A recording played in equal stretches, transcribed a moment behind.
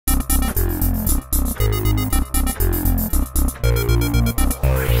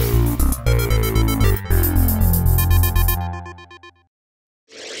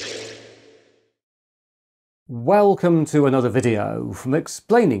Welcome to another video from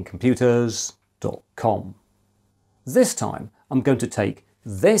explainingcomputers.com. This time I'm going to take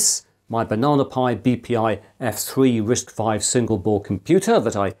this, my Banana Pi BPI-F3 RISC-V single board computer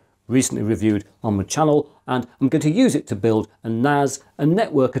that I recently reviewed on my channel, and I'm going to use it to build a NAS, a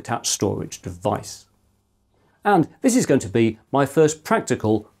network attached storage device. And this is going to be my first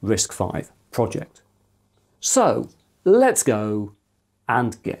practical RISC-V project. So let's go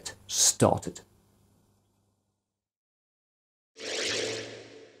and get started.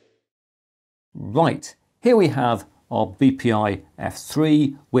 Right, here we have our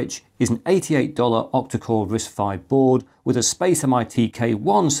BPI-F3, which is an $88 octa-core RISC-V board with a Space MIT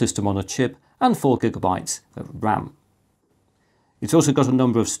K1 system on a chip and 4 GB of RAM. It's also got a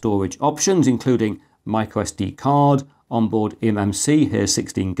number of storage options, including microSD card, onboard eMMC, here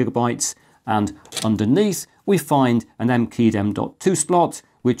 16 GB, and underneath we find an M-keyed M.2 slot,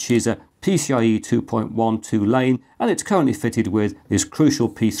 which is a PCIe 2.12 lane, and it's currently fitted with this crucial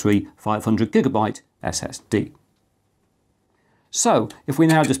P3 500GB SSD. So if we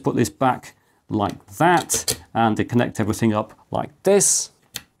now just put this back like that and to connect everything up like this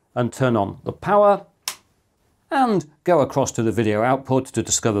and turn on the power and go across to the video output to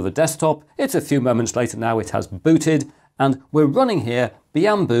discover the desktop, it's a few moments later now, it has booted, and we're running here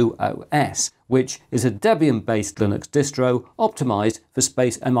Bianbu OS, which is a Debian-based Linux distro optimized for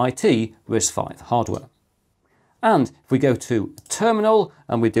Space MIT RISC-V hardware. And if we go to terminal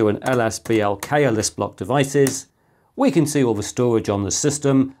and we do an lsblk, a list block devices, we can see all the storage on the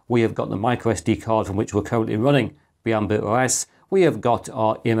system. We have got the microSD card from which we're currently running Bianbu OS. We have got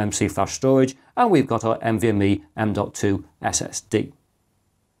our eMMC flash storage, and we've got our NVMe M.2 SSD.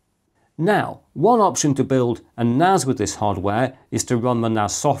 Now, one option to build a NAS with this hardware is to run the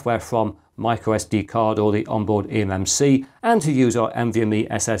NAS software from microSD card or the onboard eMMC, and to use our NVMe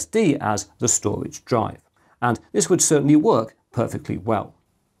SSD as the storage drive. And this would certainly work perfectly well.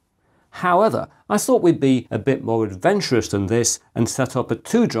 However, I thought we'd be a bit more adventurous than this and set up a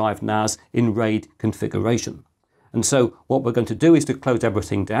 2-drive NAS in RAID configuration. And so what we're going to do is to close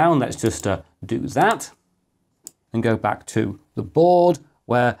everything down. Let's just do that and go back to the board,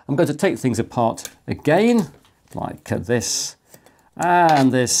 where I'm going to take things apart again, like this,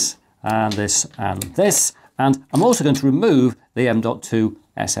 and this, and this, and this. And I'm also going to remove the M.2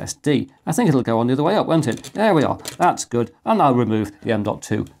 SSD. I think it'll go on the other way up, won't it? There we are. That's good. And I'll remove the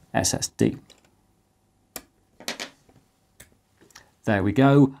M.2 SSD. There we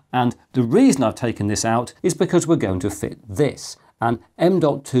go. And the reason I've taken this out is because we're going to fit this, an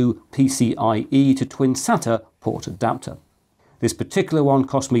M.2 PCIe to twin SATA port adapter. This particular one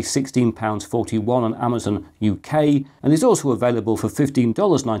cost me £16.41 on Amazon UK and is also available for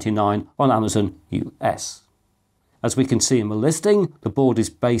 $15.99 on Amazon US. As we can see in the listing, the board is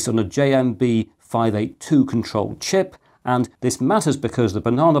based on a JMB582 control chip, and this matters because the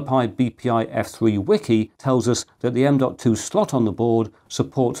Banana Pi BPI-F3 wiki tells us that the M.2 slot on the board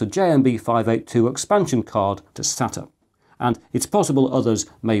supports a JMB582 expansion card to SATA. And it's possible others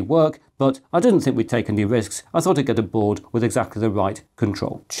may work, but I didn't think we'd take any risks. I thought I'd get a board with exactly the right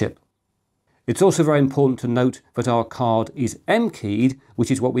control chip. It's also very important to note that our card is M-keyed, which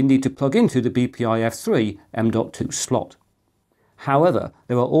is what we need to plug into the BPI-F3 M.2 slot. However,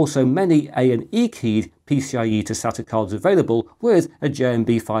 there are also many A and E-keyed PCIe to SATA cards available with a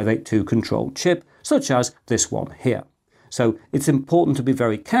JMB582 control chip, such as this one here. So it's important to be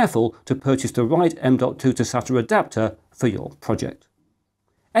very careful to purchase the right M.2 to SATA adapter for your project.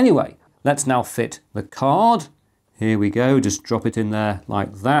 Anyway, let's now fit the card. Here we go, just drop it in there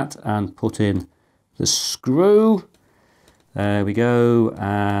like that and put in the screw. There we go,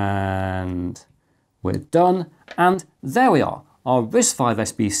 and we're done. And there we are. Our RISC-V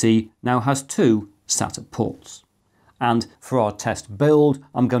SBC now has 2 SATA ports. And for our test build,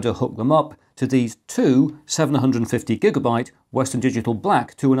 I'm going to hook them up to these 2 750GB Western Digital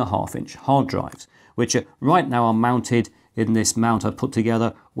Black 2.5-inch hard drives, which right now are mounted in this mount I put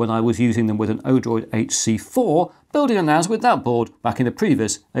together when I was using them with an Odroid HC4, building a NAS with that board back in a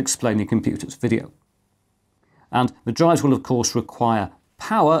previous Explaining Computers video. And the drives will of course require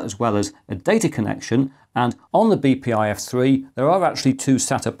power as well as a data connection, and on the BPI-F3 there are actually 2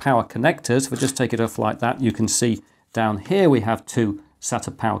 SATA power connectors. If I just take it off like that, you can see down here we have 2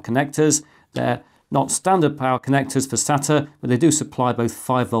 SATA power connectors. They're not standard power connectors for SATA, but they do supply both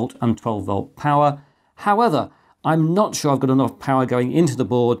 5V and 12V power. However, I'm not sure I've got enough power going into the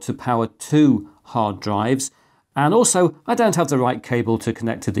board to power 2 hard drives, and also I don't have the right cable to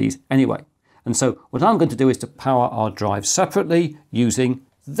connect to these anyway. And so what I'm going to do is to power our drive separately using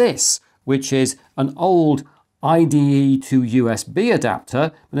this, which is an old IDE to USB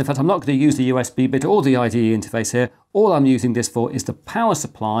adapter, but in fact I'm not going to use the USB bit or the IDE interface here. All I'm using this for is the power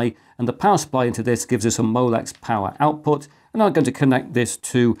supply, and the power supply into this gives us a Molex power output, and I'm going to connect this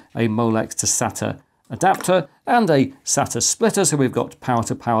to a Molex to SATA adapter and a SATA splitter, so we've got power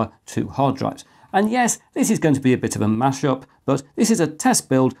to power 2 hard drives. And yes, this is going to be a bit of a mashup, but this is a test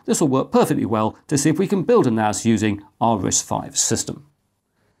build. This will work perfectly well to see if we can build a NAS using our RISC-V system.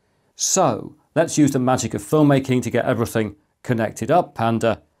 So let's use the magic of filmmaking to get everything connected up,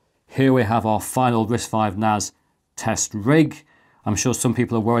 and here we have our final RISC-V NAS test rig. I'm sure some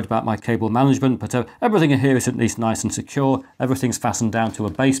people are worried about my cable management, but everything in here is at least nice and secure. Everything's fastened down to a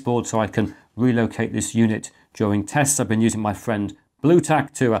baseboard so I can relocate this unit during tests. I've been using my friend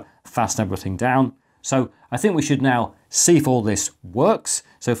Blu-Tack to fasten everything down. So I think we should now see if all this works.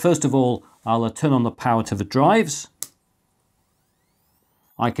 So first of all, I'll turn on the power to the drives.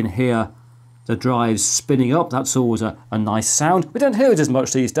 I can hear the drives spinning up. That's always a nice sound. We don't hear it as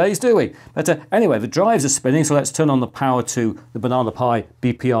much these days, do we? But anyway, the drives are spinning, so let's turn on the power to the Banana Pi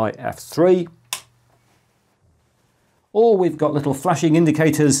BPI-F3. Or we've got little flashing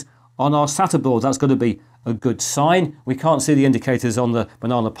indicators on our SATA board. That's going to be a good sign. We can't see the indicators on the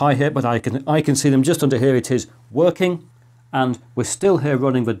Banana Pi here, but I can see them just under here. It is working. And we're still here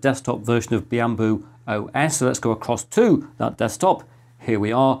running the desktop version of Bianbu OS. So let's go across to that desktop. Here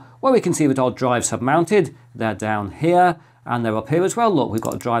we are, where we can see that our drives have mounted. They're down here, and they're up here as well. Look, we've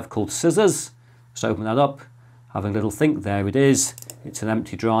got a drive called Scissors. Let's open that up, having a little think. There it is. It's an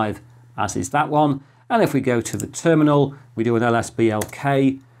empty drive, as is that one. And if we go to the terminal, we do an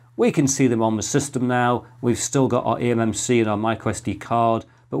LSB-LK. We can see them on the system now. We've still got our eMMC and our microSD card,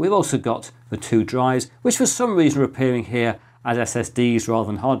 but we've also got the 2 drives, which for some reason are appearing here as SSDs rather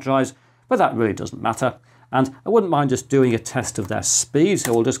than hard drives, but that really doesn't matter. And I wouldn't mind just doing a test of their speed,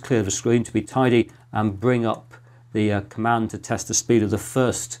 so we'll just clear the screen to be tidy and bring up the command to test the speed of the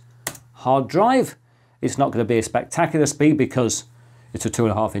first hard drive. It's not going to be a spectacular speed because it's a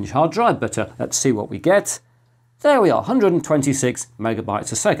 2.5-inch hard drive, but let's see what we get. There we are, 126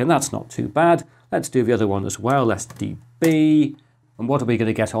 megabytes a second. That's not too bad. Let's do the other one as well, SDB. And what are we going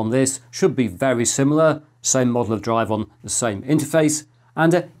to get on this? Should be very similar, same model of drive on the same interface.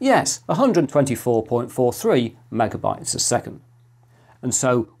 And yes, 124.43 megabytes a second. And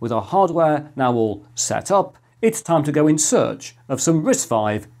so with our hardware now all set up, it's time to go in search of some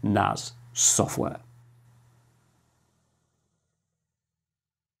RISC-V NAS software.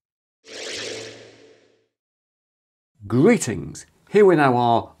 Greetings! Here we now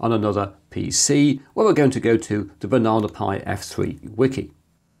are on another PC, where we're going to go to the Banana Pi F3 wiki.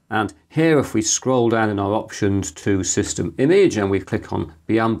 And here, if we scroll down in our options to System Image and we click on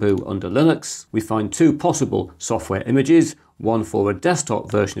Bianbu under Linux, we find 2 possible software images, one for a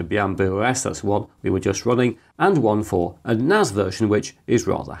desktop version of Bianbu OS, that's one we were just running, and one for a NAS version, which is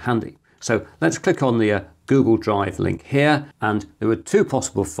rather handy. So let's click on the Google Drive link here, and there are 2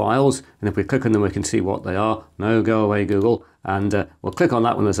 possible files, and if we click on them we can see what they are. No, go away Google, and we'll click on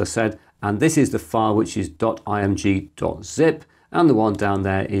that one as I said, and this is the file which is .img.zip. And the one down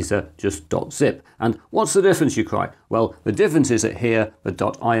there is just .zip. And what's the difference, you cry? Well, the difference is that here the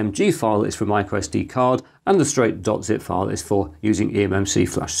 .img file is for microSD card and the straight .zip file is for using eMMC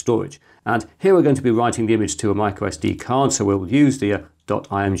flash storage. And here we're going to be writing the image to a microSD card, so we'll use the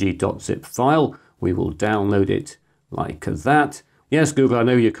 .img.zip file. We will download it like that. Yes, Google, I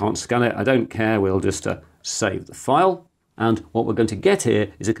know you can't scan it. I don't care. We'll just save the file. And what we're going to get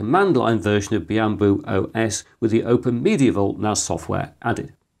here is a command line version of Bianbu OS with the OpenMediaVault NAS software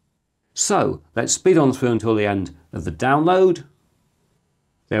added. So let's speed on through until the end of the download.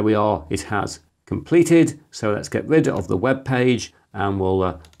 There we are, it has completed. So let's get rid of the web page and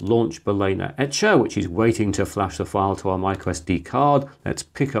we'll launch Banana Etcher, which is waiting to flash the file to our microSD card. Let's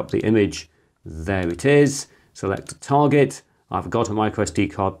pick up the image. There it is. Select a target. I've got a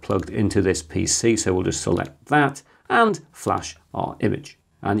microSD card plugged into this PC, so we'll just select that and flash our image.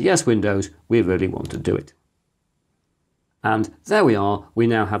 And yes, Windows, we really want to do it. And there we are, we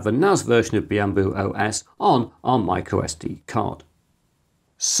now have the NAS version of Bianbu OS on our microSD card.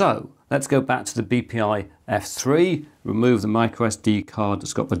 So let's go back to the BPI-F3, remove the microSD card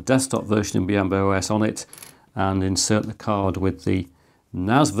that's got the desktop version of Bianbu OS on it, and insert the card with the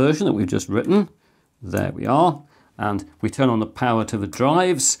NAS version that we've just written. There we are. And we turn on the power to the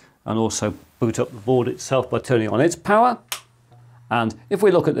drives and also boot up the board itself by turning on its power. And if we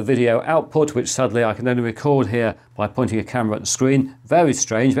look at the video output, which sadly I can only record here by pointing a camera at the screen, very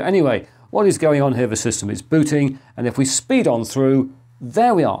strange, but anyway, what is going on here? The system is booting, and if we speed on through,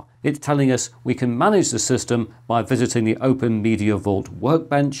 there we are. It's telling us we can manage the system by visiting the OpenMediaVault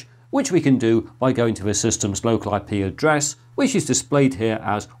workbench, which we can do by going to the system's local IP address, which is displayed here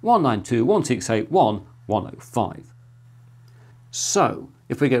as 192.168.1.105. So,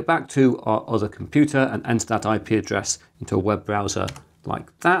 if we go back to our other computer and enter that IP address into a web browser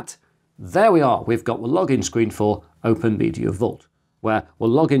like that, there we are. We've got the login screen for OpenMediaVault, where we'll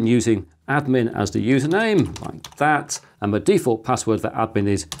log in using admin as the username, like that, and the default password for admin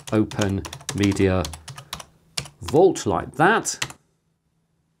is OpenMediaVault, like that.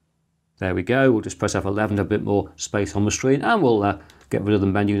 There we go. We'll just press F11, a bit more space on the screen, and we'll get rid of the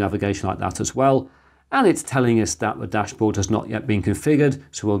menu navigation like that as well. And it's telling us that the dashboard has not yet been configured,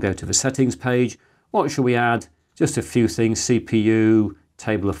 so we'll go to the settings page. What should we add? Just a few things. CPU,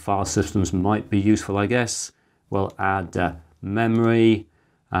 table of file systems might be useful, I guess. We'll add memory,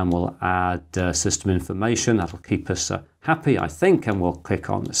 and we'll add system information. That'll keep us happy, I think, and we'll click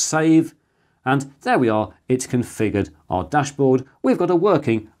on save. And there we are. It's configured our dashboard. We've got a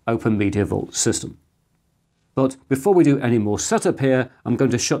working OpenMediaVault system. But before we do any more setup here, I'm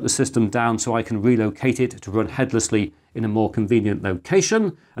going to shut the system down so I can relocate it to run headlessly in a more convenient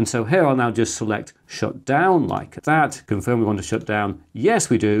location. And so here I'll now just select shut down like that. Confirm we want to shut down. Yes,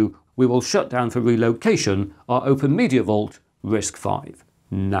 we do. We will shut down for relocation our OpenMediaVault RISC-V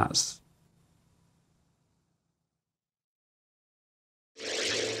NAS.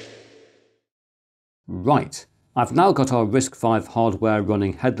 Right, I've now got our RISC-V hardware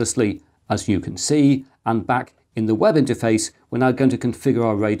running headlessly, as you can see, and back in the web interface, we're now going to configure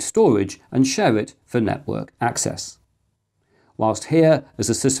our RAID storage and share it for network access. Whilst here, as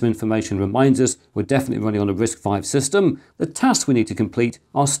the system information reminds us, we're definitely running on a RISC-V system, the tasks we need to complete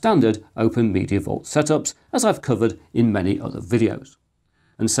are standard OpenMediaVault setups, as I've covered in many other videos.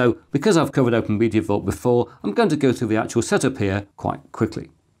 And so, because I've covered OpenMediaVault before, I'm going to go through the actual setup here quite quickly.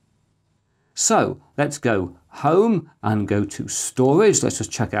 So, let's go home and go to storage. Let's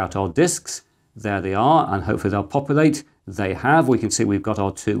just check out our disks. There they are, and hopefully they'll populate. They have. We can see we've got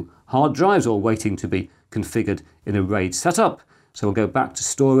our 2 hard drives all waiting to be configured in a RAID setup. So we'll go back to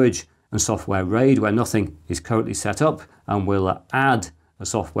storage and software RAID where nothing is currently set up, and we'll add a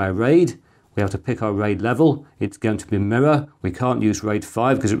software RAID. We have to pick our RAID level. It's going to be mirror. We can't use RAID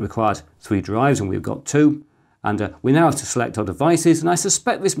 5 because it requires 3 drives and we've got 2. And we now have to select our devices, and I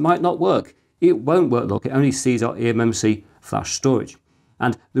suspect this might not work. It won't work, look, it only sees our eMMC flash storage.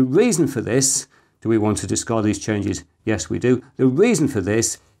 And the reason for this, do we want to discard these changes? Yes, we do. The reason for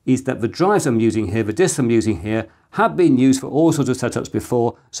this is that the drives I'm using here, the disks I'm using here, have been used for all sorts of setups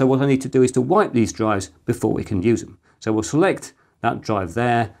before, so what I need to do is to wipe these drives before we can use them. So we'll select that drive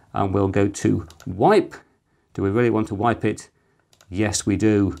there, and we'll go to wipe. Do we really want to wipe it? Yes, we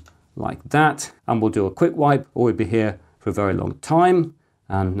do, like that. And we'll do a quick wipe, or we'll be here for a very long time.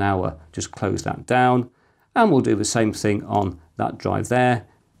 And now just close that down, and we'll do the same thing on that drive there,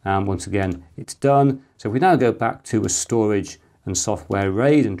 and once again it's done. So if we now go back to a storage and software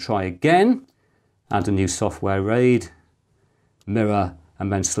RAID and try again, add a new software RAID, mirror,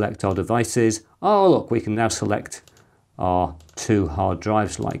 and then select our devices. Oh look, we can now select our 2 hard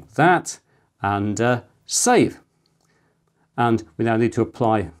drives like that, and save. And we now need to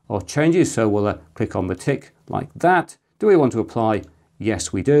apply our changes, so we'll click on the tick like that. Do we want to apply?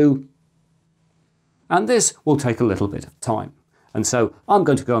 Yes, we do. And this will take a little bit of time. And so I'm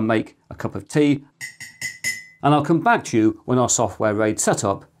going to go and make a cup of tea, and I'll come back to you when our software RAID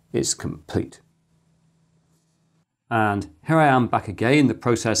setup is complete. And here I am back again. The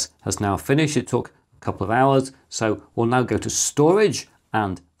process has now finished. It took a couple of hours. So we'll now go to storage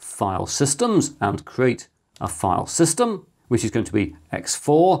and file systems and create a file system, which is going to be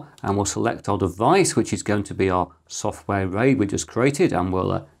X4, and we'll select our device, which is going to be our software RAID we just created, and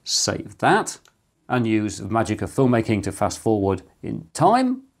we'll save that and use the magic of filmmaking to fast forward in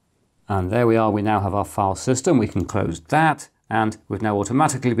time. And there we are, we now have our file system. We can close that, and we've now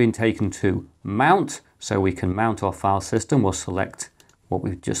automatically been taken to mount, so we can mount our file system. We'll select what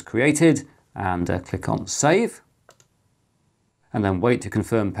we've just created and click on save, and then wait to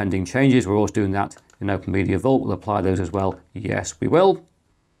confirm pending changes. We're always doing that in OpenMediaVault. We'll apply those as well. Yes, we will.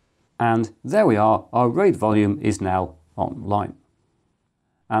 And there we are. Our RAID volume is now online.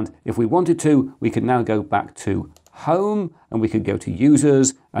 And if we wanted to, we could now go back to home, and we could go to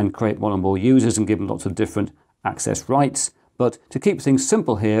users and create 1 or more users and give them lots of different access rights. But to keep things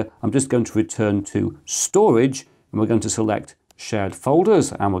simple here, I'm just going to return to storage, and we're going to select shared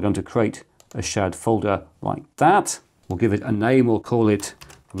folders, and we're going to create a shared folder like that. We'll give it a name. We'll call it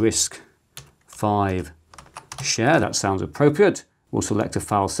RISC-V share. That sounds appropriate. We'll select a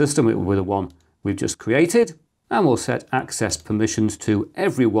file system. It will be the one we've just created, and we'll set access permissions to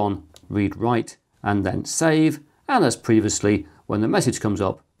everyone, read write, and then save. And as previously, when the message comes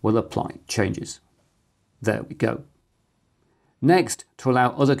up, we'll apply changes. There we go. Next, to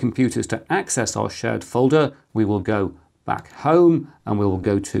allow other computers to access our shared folder, we will go back home and we will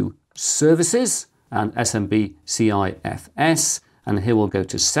go to Services and SMB-CIFS, and here we'll go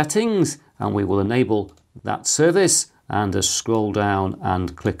to Settings and we will enable that service and just scroll down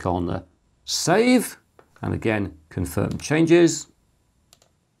and click on Save, and again confirm changes.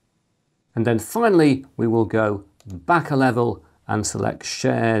 And then finally we will go back a level and select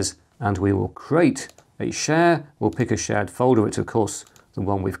Shares, and we will create a share. We'll pick a shared folder, which of course the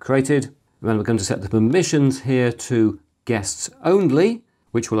one we've created. And then we're going to set the permissions here to guests only,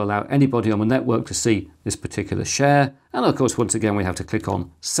 which will allow anybody on the network to see this particular share. And of course, once again, we have to click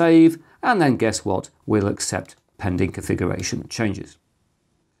on Save, and then guess what? We'll accept pending configuration changes.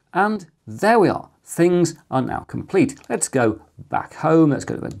 And there we are. Things are now complete. Let's go back home. Let's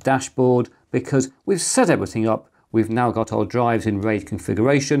go to the dashboard, because we've set everything up. We've now got our drives in RAID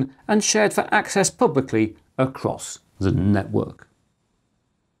configuration and shared for access publicly across the network.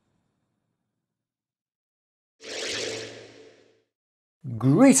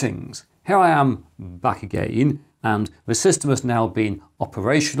 Greetings! Here I am back again, and the system has now been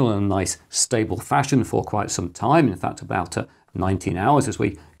operational in a nice stable fashion for quite some time, in fact about 19 hours as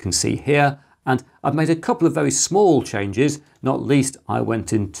we can see here, and I've made a couple of very small changes. Not least, I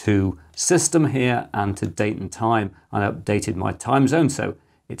went into System here and to Date and Time and updated my time zone so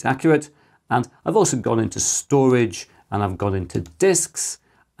it's accurate, and I've also gone into Storage and I've gone into Disks,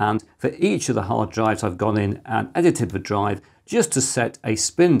 and for each of the hard drives I've gone in and edited the drive just to set a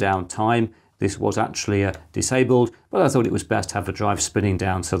spin down time. This was actually disabled, but I thought it was best to have the drive spinning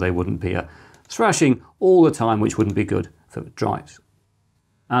down so they wouldn't be thrashing all the time, which wouldn't be good for the drives.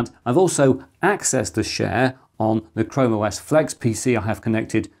 And I've also accessed the share on the Chrome OS Flex PC I have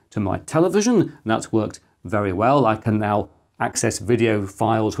connected to my television, and that's worked very well. I can now access video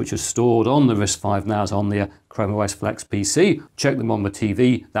files which are stored on the RISC-V NAS on the Chrome OS Flex PC, check them on the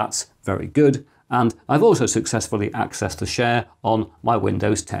TV, that's very good. And I've also successfully accessed the share on my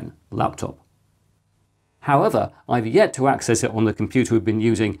Windows 10 laptop. However, I've yet to access it on the computer we've been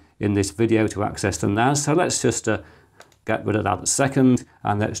using in this video to access the NAS, so let's just get rid of that a second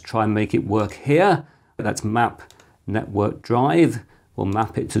and let's try and make it work here. Let's map network drive. We'll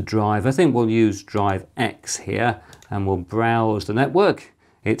map it to drive. I think we'll use drive X here, and we'll browse the network.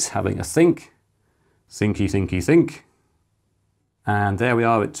 It's having a think. Think. And there we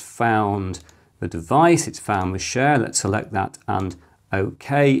are, it's found the device, it's found the share. Let's select that and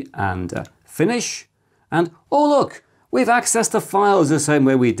OK and finish. And oh look, we've accessed the files the same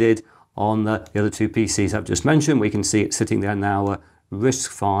way we did on the other two PCs I've just mentioned. We can see it sitting there now.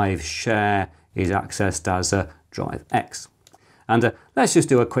 RISC-V share is accessed as drive X. And let's just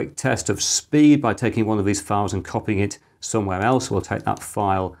do a quick test of speed by taking one of these files and copying it somewhere else. We'll take that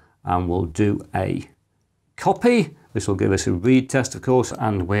file and we'll do a copy. This will give us a read test, of course,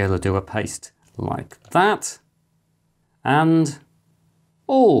 and we'll do a paste like that. And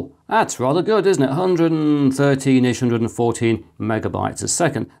oh, that's rather good, isn't it? 113-ish, 114 megabytes a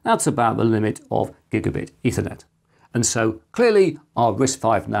second. That's about the limit of gigabit Ethernet. And so clearly our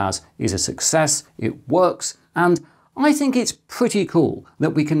RISC-V NAS is a success, it works, and I think it's pretty cool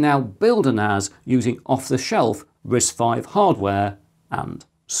that we can now build a NAS using off-the-shelf RISC-V hardware and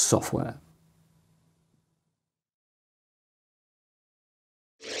software.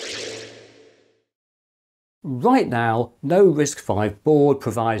 Right now, no RISC-V board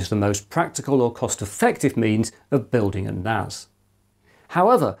provides the most practical or cost-effective means of building a NAS.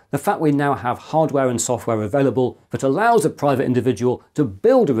 However, the fact we now have hardware and software available that allows a private individual to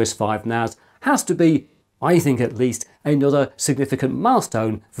build a RISC-V NAS has to be, I think at least, another significant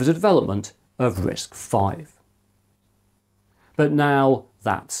milestone for the development of RISC-V. But now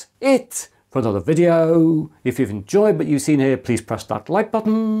that's it for another video. If you've enjoyed what you've seen here, please press that like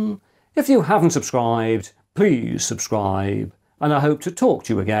button. If you haven't subscribed, please subscribe, and I hope to talk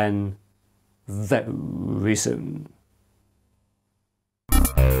to you again very soon.